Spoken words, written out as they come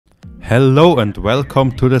Hello and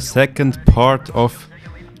welcome to the second part of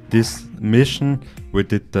this mission. We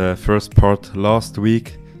did the first part last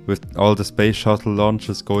week with all the space shuttle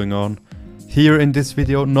launches going on. Here in this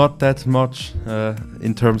video, not that much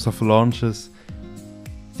in terms of launches.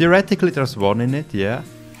 Theoretically there's one in it, yeah,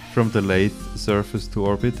 from the Laythe surface to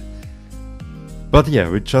orbit. But yeah,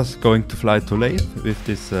 we're just going to fly to Laythe with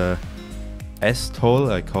this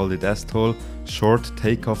STOL, I called it STOL, short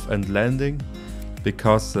takeoff and landing.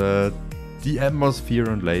 Because the atmosphere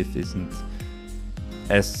on Laythe isn't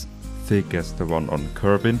as thick as the one on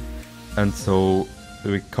Kerbin, and so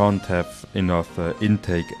we can't have enough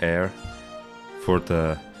intake air for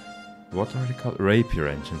the, what are they called? Rapier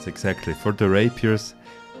engines, exactly. For the Rapiers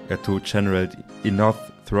to generate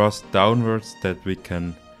enough thrust downwards that we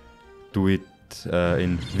can do it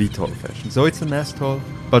in VTOL fashion. So it's an STOL,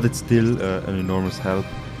 but it's still an enormous help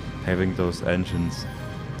having those engines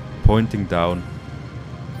pointing down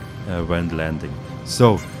when landing.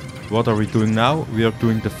 So, what are we doing now? We are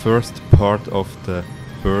doing the first part of the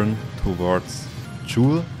burn towards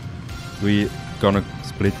Joule. We're gonna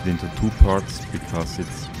split it into two parts because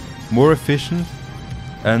it's more efficient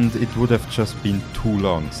and it would have just been too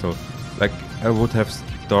long. So, like, I would have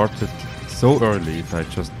started so early if I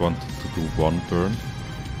just wanted to do one burn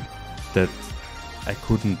that I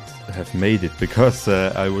couldn't have made it because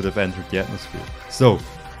I would have entered the atmosphere. So,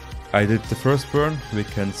 I did the first burn. We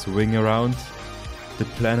can swing around the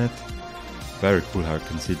planet. Very cool how you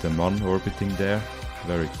can see the Mon orbiting there.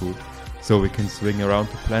 Very cool. So we can swing around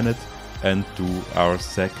the planet and do our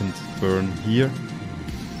second burn here.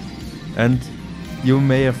 And you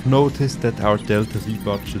may have noticed that our Delta V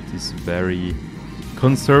budget is very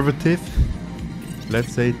conservative.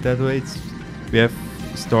 Let's say it that way. We have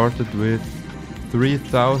started with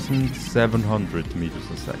 3,700 meters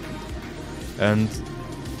a second. And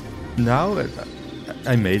now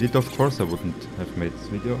I made it, of course. I wouldn't have made this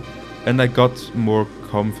video, and I got more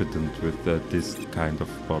confident with this kind of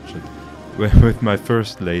budget. With my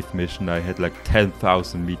first Laythe mission I had like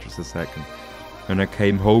 10,000 meters a second. When I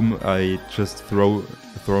came home I just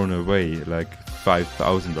thrown away like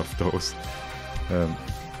 5,000 of those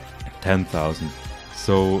 10,000.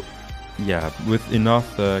 So yeah, with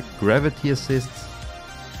enough gravity assists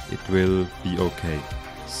it will be okay.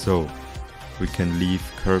 So we can leave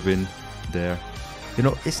Kerbin there. You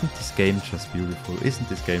know, isn't this game just beautiful? Isn't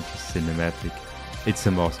this game just cinematic? It's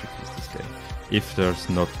a masterpiece, this game. If there's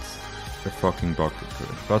not a fucking bug to it.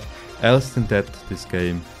 But else than that, this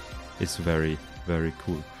game is very, very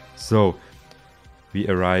cool. So, we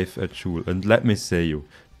arrive at Joule. And let me say you,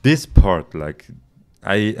 this part, like,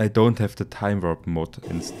 I don't have the time warp mod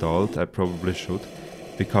installed. I probably should.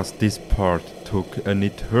 Because this part took an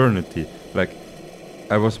eternity. Like,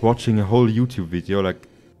 I was watching a whole YouTube video, like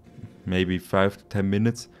maybe 5 to 10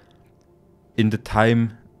 minutes, in the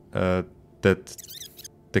time that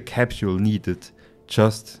the capsule needed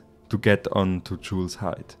just to get onto Joule's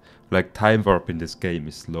height. Like, time warp in this game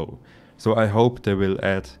is slow. So I hope they will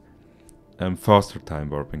add faster time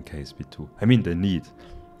warp in KSP2. I mean, they need.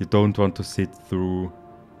 You don't want to sit through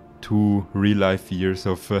 2 real-life years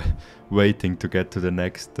of waiting to get to the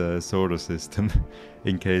next solar system.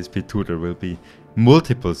 In KSP2 there will be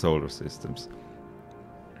multiple solar systems,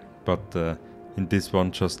 but in this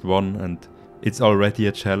one just one, and it's already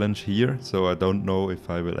a challenge here, so I don't know if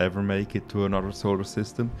I will ever make it to another solar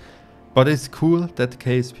system. But it's cool that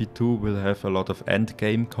KSP2 will have a lot of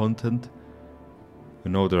endgame content.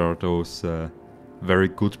 You know, there are those very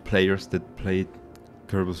good players that played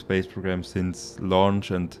Kerbal Space Program since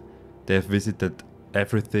launch and they have visited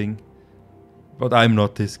everything, but I'm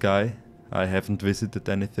not this guy. I haven't visited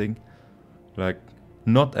anything. Like,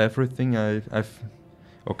 not everything.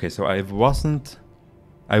 Okay, so I was on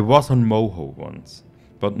Moho once,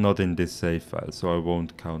 but not in this save file, so I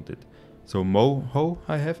won't count it. So Moho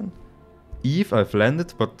I haven't. Eve I've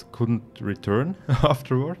landed but couldn't return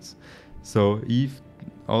afterwards. So Eve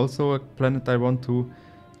also a planet I want to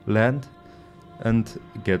land and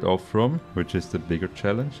get off from, which is the bigger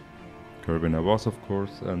challenge. Kerbin I was, of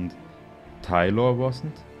course, and Tylo I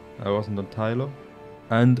wasn't. I wasn't on Tylo.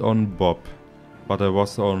 And on Bob. But I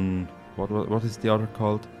was on, what is the other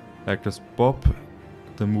called? Like there's Bob,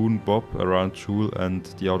 the moon Bob around Joule, and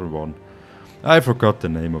the other one. I forgot the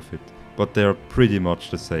name of it, but they're pretty much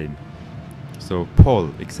the same. So Paul,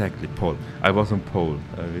 exactly, Paul. I was on Paul,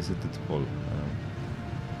 I visited Paul.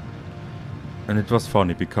 And it was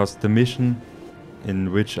funny because the mission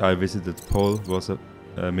in which I visited Paul was a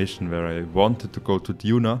mission where I wanted to go to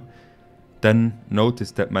Duna, then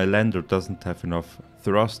noticed that my lander doesn't have enough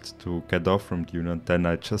thrust to get off from Duna, and then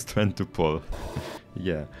I just went to Paul.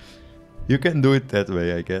 Yeah. You can do it that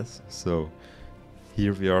way, I guess. So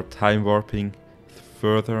here we are time warping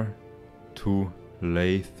further to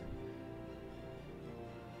Laythe.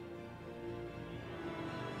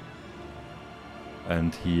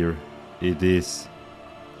 And here it is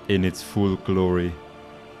in its full glory.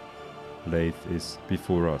 Laythe is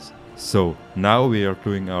before us. So now we are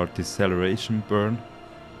doing our deceleration burn,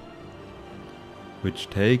 which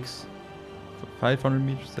takes 500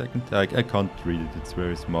 meters a second. I can't read it, it's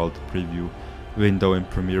very small, the preview window in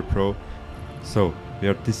Premiere Pro. So we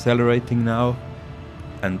are decelerating now,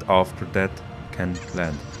 and after that can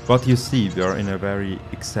land. But you see, we are in a very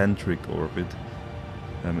eccentric orbit.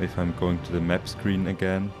 If I'm going to the map screen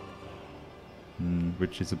again,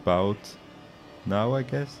 which is about now, I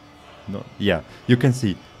guess. No, yeah, you can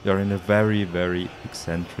see we are in a very, very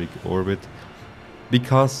eccentric orbit,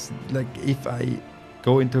 because like if I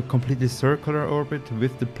go into a completely circular orbit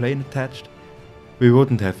with the plane attached, we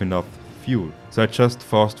wouldn't have enough fuel. So I just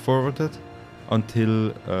fast forwarded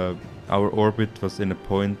until our orbit was in a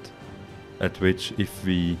point at which if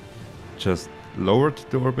we just lowered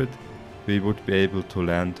the orbit, we would be able to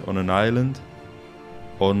land on an island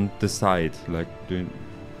on the side, like doing,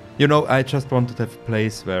 you know, I just wanted to have a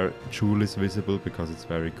place where Joule is visible because it's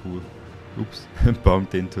very cool. Oops,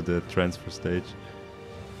 bumped into the transfer stage.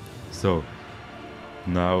 So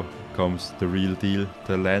now comes the real deal.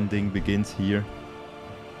 The landing begins here.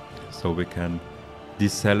 So we can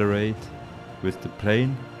decelerate with the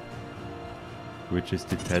plane, which is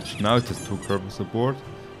detached now. It has 2 kerbals aboard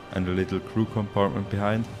and a little crew compartment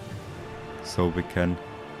behind. So we can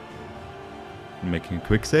making a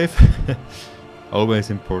quick save. Always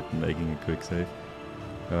important making a quick save.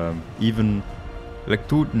 Even like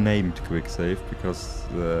do named quick save, because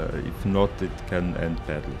if not it can end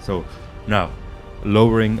badly. So now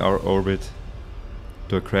lowering our orbit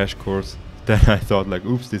to a crash course. Then I thought like,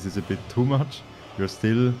 oops, this is a bit too much. We're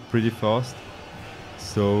still pretty fast.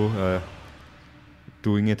 So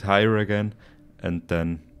doing it higher again, and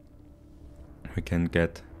then we can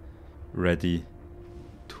get ready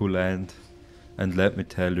to land. And let me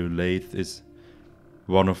tell you, Laythe is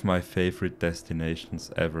one of my favorite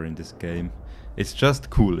destinations ever in this game. It's just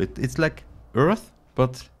cool. It's like Earth,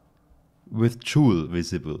 but with Joule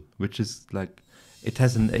visible, which is like, it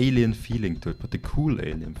has an alien feeling to it, but a cool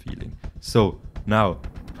alien feeling. So now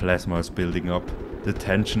plasma is building up, the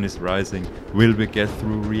tension is rising. Will we get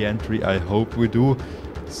through re-entry? I hope we do.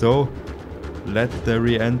 So let the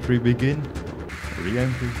re-entry begin.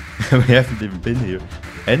 Re-entry? We haven't even been here.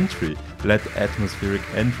 Entry. Let atmospheric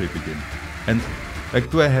entry begin. And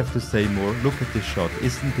like, do I have to say more? Look at this shot.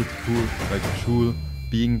 Isn't it cool? Like Joule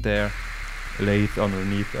being there, Laythe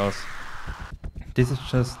underneath us. This is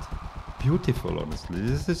just beautiful, honestly.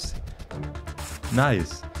 This is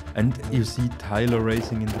nice. And you see Tyler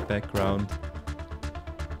racing in the background.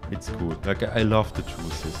 It's cool. Like, I love the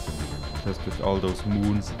Joule system. Just with all those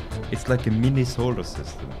moons. It's like a mini solar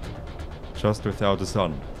system. Just without the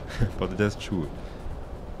sun. But it has Joule.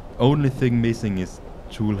 Only thing missing is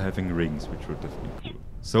Joule having rings, which would have been cool.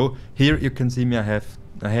 So here you can see me,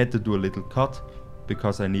 I had to do a little cut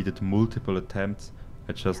because I needed multiple attempts.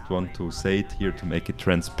 I just want to say it here to make it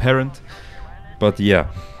transparent. But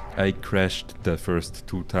yeah, I crashed the first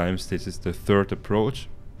 2 times. This is the 3rd approach.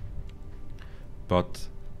 But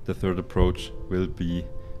the 3rd approach will be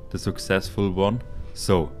the successful one.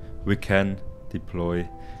 So we can deploy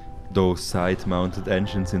those side mounted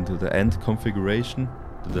engines into the end configuration,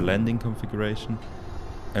 to the landing configuration,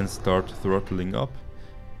 and start throttling up.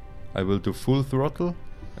 I will do full throttle,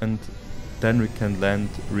 and then we can land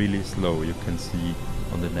really slow. You can see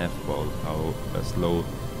on the nav ball how slow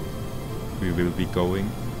we will be going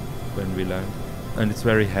when we land. And it's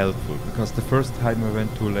very helpful, because the first time I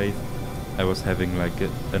went to Laythe, I was having like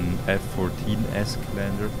an F-14-esque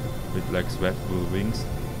lander with like swept-wheel wings.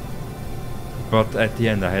 But at the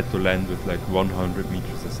end I had to land with like 100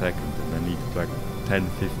 meters a second, and I needed like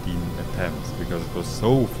 10-15 attempts because it was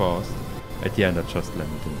so fast. At the end I just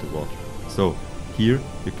landed in the water. So here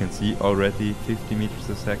you can see already 50 meters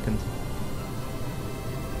a second.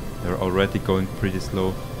 They're already going pretty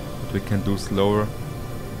slow, but we can do slower,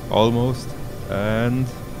 almost, and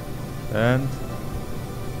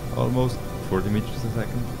almost 40 meters a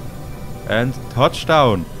second. And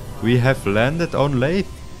touchdown! We have landed on Laythe.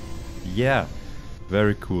 Yeah,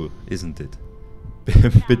 very cool, isn't it?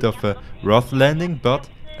 Bit of a rough landing, but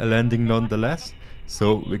a landing nonetheless.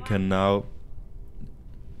 So we can now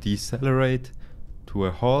decelerate to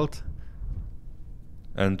a halt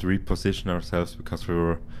and reposition ourselves, because we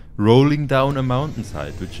were rolling down a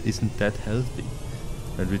mountainside, which isn't that healthy,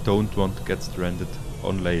 and we don't want to get stranded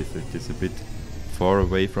on Laythe. It is a bit far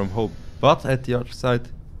away from home. But at the other side,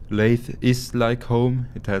 Laythe is like home.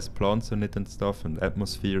 It has plants on it and stuff, and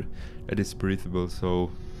atmosphere that is breathable.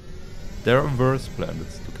 So there are worse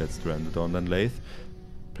planets to get stranded on than Laythe.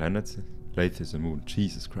 Planets? Laythe is a moon.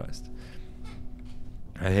 Jesus Christ.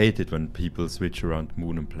 I hate it when people switch around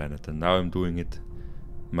moon and planet, and now I'm doing it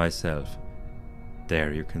myself.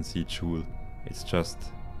 There you can see Joule. It's just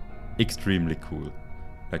extremely cool.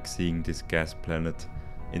 Like seeing this gas planet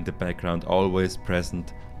in the background, always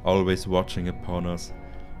present, always watching upon us.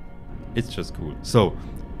 It's just cool. So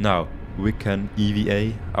now we can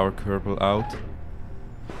EVA our Kerbal out.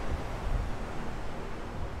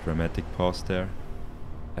 Dramatic pause there.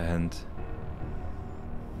 And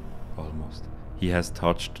almost. He has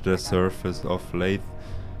touched the surface of Laythe.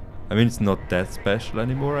 I mean, it's not that special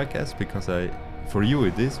anymore, I guess, because for you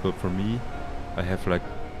it is, but for me, I have like,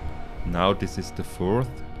 now this is the 4th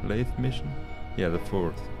Laythe mission. Yeah, the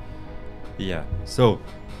 4th. Yeah, so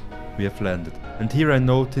we have landed. And here I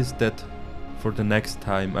noticed that for the next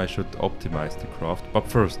time I should optimize the craft. But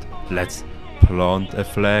first, let's plant a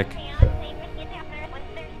flag.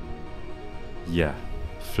 Yeah,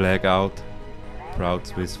 flag out. Proud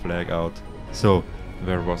Swiss flag out. So,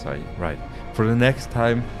 where was I? Right. For the next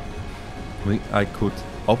time, I could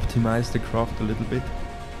optimize the craft a little bit.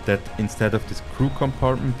 That instead of this crew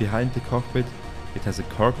compartment behind the cockpit, it has a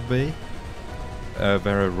cargo bay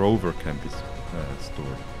where a rover can be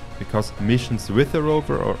stored. Because missions with a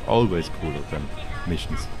rover are always cooler than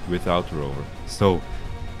missions without a rover. So,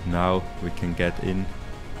 now we can get in.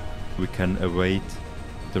 We can await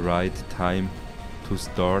the right time to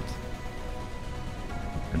start.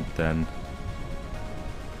 And then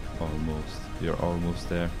we are almost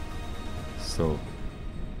there. So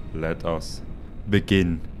let us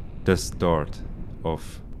begin the start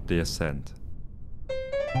of the ascent.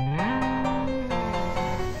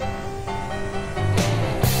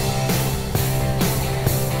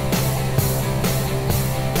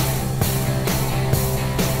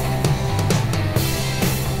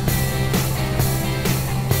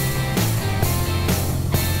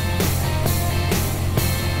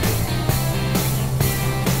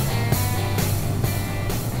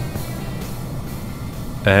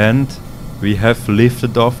 And we have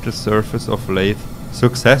lifted off the surface of Laythe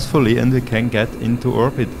successfully, and we can get into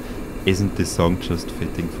orbit. Isn't this song just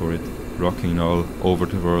fitting for it? Rocking all over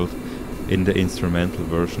the world in the instrumental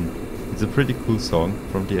version. It's a pretty cool song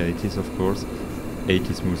from the 80s, of course.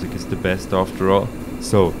 80s music is the best after all.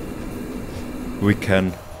 So we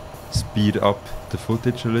can speed up the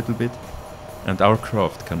footage a little bit, and our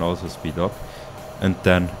craft can also speed up, and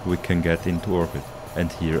then we can get into orbit.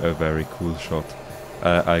 And here a very cool shot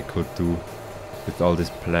I could do with all this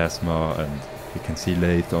plasma, and you can see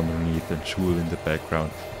Laythe underneath and Joule in the background.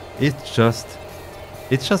 It's just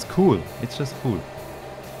cool. It's just cool.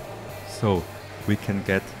 So we can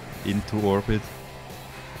get into orbit.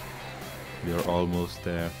 We are almost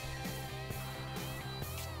there.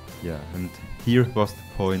 Yeah, and here was the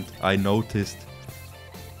point. I noticed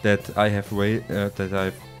that I have that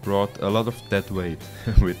I've brought a lot of dead weight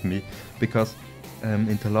with me, because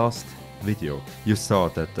in the last video you saw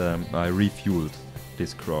that I refueled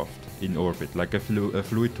this craft in orbit. Like I flew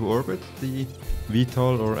it to orbit, the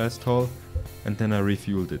VTOL or STOL, and then I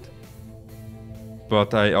refueled it.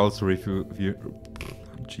 But I also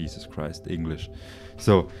Jesus Christ, English.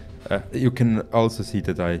 So you can also see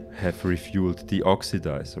that I have refueled the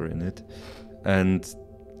oxidizer in it, and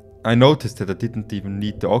I noticed that I didn't even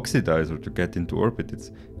need the oxidizer to get into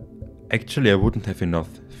orbit. Actually, I wouldn't have enough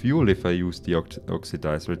fuel if I used the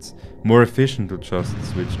oxidizer. It's more efficient to just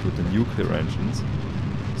switch to the nuclear engines.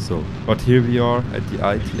 So, but here we are at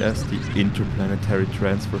the ITS, the Interplanetary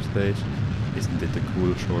Transfer Stage. Isn't it a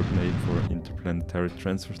cool short name for Interplanetary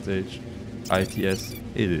Transfer Stage? ITS,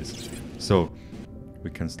 it is. So, we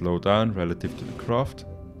can slow down relative to the craft,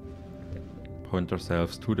 point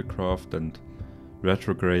ourselves to the craft and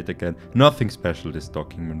retrograde again. Nothing special, this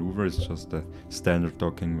docking maneuver, it's just a standard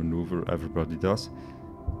docking maneuver everybody does.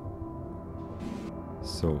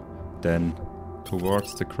 So then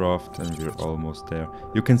towards the craft, and we're almost there.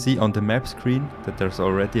 You can see on the map screen that there's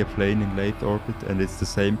already a plane in Laythe orbit, and it's the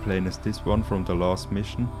same plane as this one from the last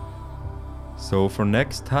mission. So for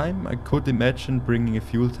next time I could imagine bringing a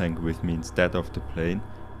fuel tank with me instead of the plane,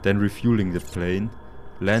 then refueling the plane,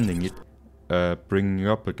 landing it, bringing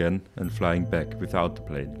up again and flying back without the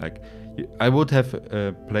plane. Like, I would have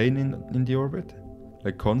a plane in the orbit,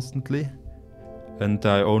 like constantly, and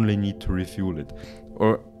I only need to refuel it.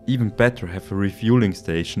 Or even better, have a refueling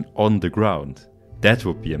station on the ground. That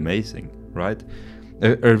would be amazing, right?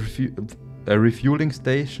 A refueling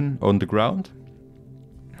station on the ground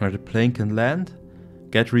where the plane can land,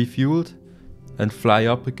 get refueled, and fly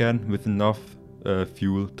up again with enough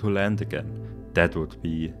fuel to land again. That would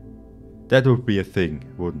be a thing,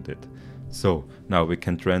 wouldn't it? So now we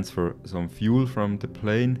can transfer some fuel from the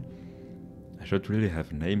plane. I should really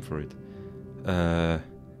have a name for it.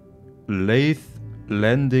 Laythe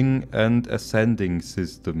landing and ascending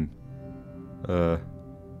system.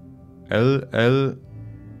 LLAS.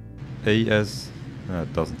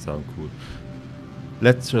 It doesn't sound cool.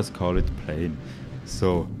 Let's just call it plane.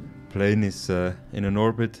 So plane is in an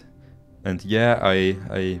orbit, and yeah,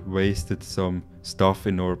 I wasted some stuff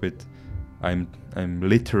in orbit. I'm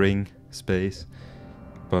littering space,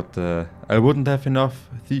 but I wouldn't have enough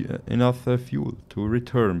fuel to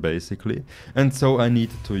return basically, and so I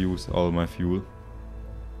needed to use all my fuel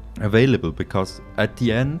available, because at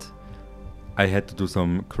the end I had to do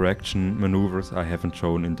some correction maneuvers I haven't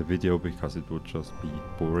shown in the video because it would just be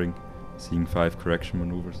boring seeing 5 correction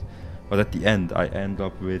maneuvers. But at the end I end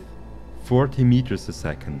up with 40 meters a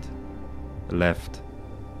second left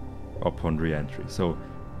upon re-entry. So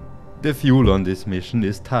the fuel on this mission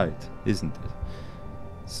is tight, isn't it?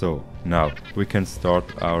 So now we can start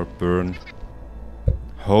our burn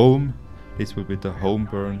home. This will be the home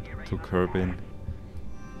burn to Kerbin,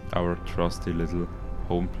 our trusty little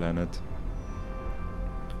home planet.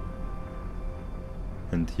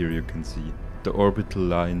 And here you can see the orbital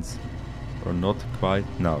lines are not quite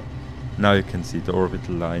now. Now you can see the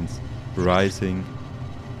orbital lines rising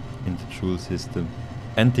in the Joule system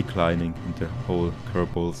and declining in the whole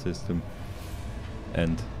Kerbal system.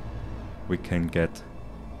 And we can get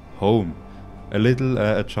home. A little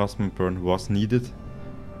adjustment burn was needed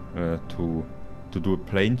to do a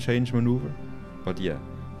plane change maneuver, but yeah,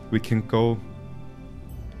 we can go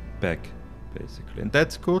back basically, and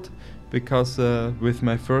that's good because with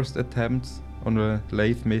my first attempts on a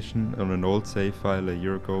Laythe mission on an old save file a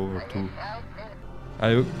year ago or 2,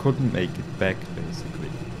 I couldn't make it back basically.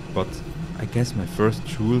 But I guess my first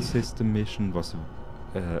Joule system mission was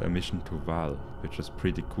a mission to Val, which was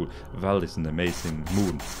pretty cool. Val is an amazing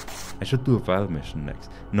moon. I should do a Val mission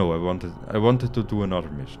next. No, I wanted to do another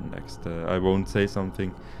mission next. I won't say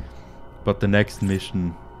something, but the next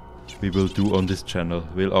mission we will do on this channel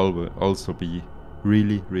will also be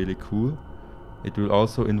really, really cool. It will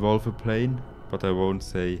also involve a plane, but I won't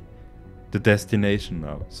say the destination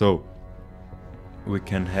now. So we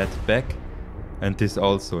can head back, and this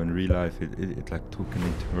also in real life it like took an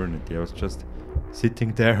eternity. I was just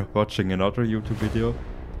sitting there watching another YouTube video,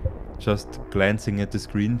 just glancing at the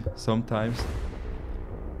screen sometimes,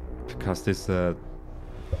 because this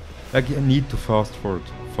like I need to fast forward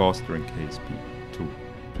faster in KSP2,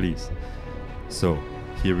 please. So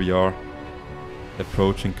here we are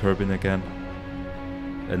approaching Kerbin again,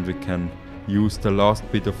 and we can use the last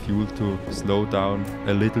bit of fuel to slow down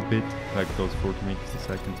a little bit, like those 40 meters a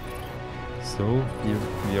second. So here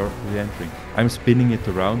we are re-entering. I'm spinning it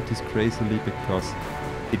around this crazily because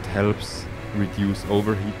it helps reduce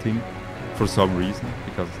overheating for some reason,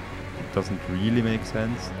 because it doesn't really make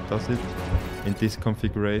sense, does it, in this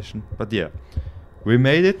configuration? But yeah, we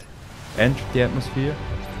made it, entered the atmosphere.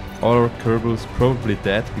 All our Kerbals probably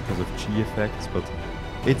dead because of G effects, but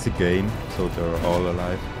it's a game, so they're all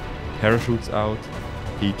alive. Parachutes out,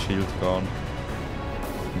 heat shield gone,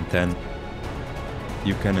 and then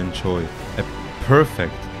you can enjoy a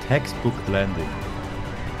perfect textbook landing.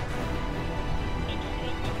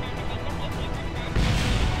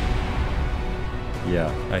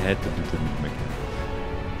 Yeah, I had to do the meme again.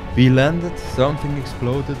 We landed, something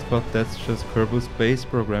exploded, but that's just Kerbal Space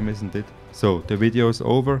Program, isn't it? So the video is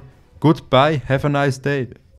over. Goodbye, have a nice day.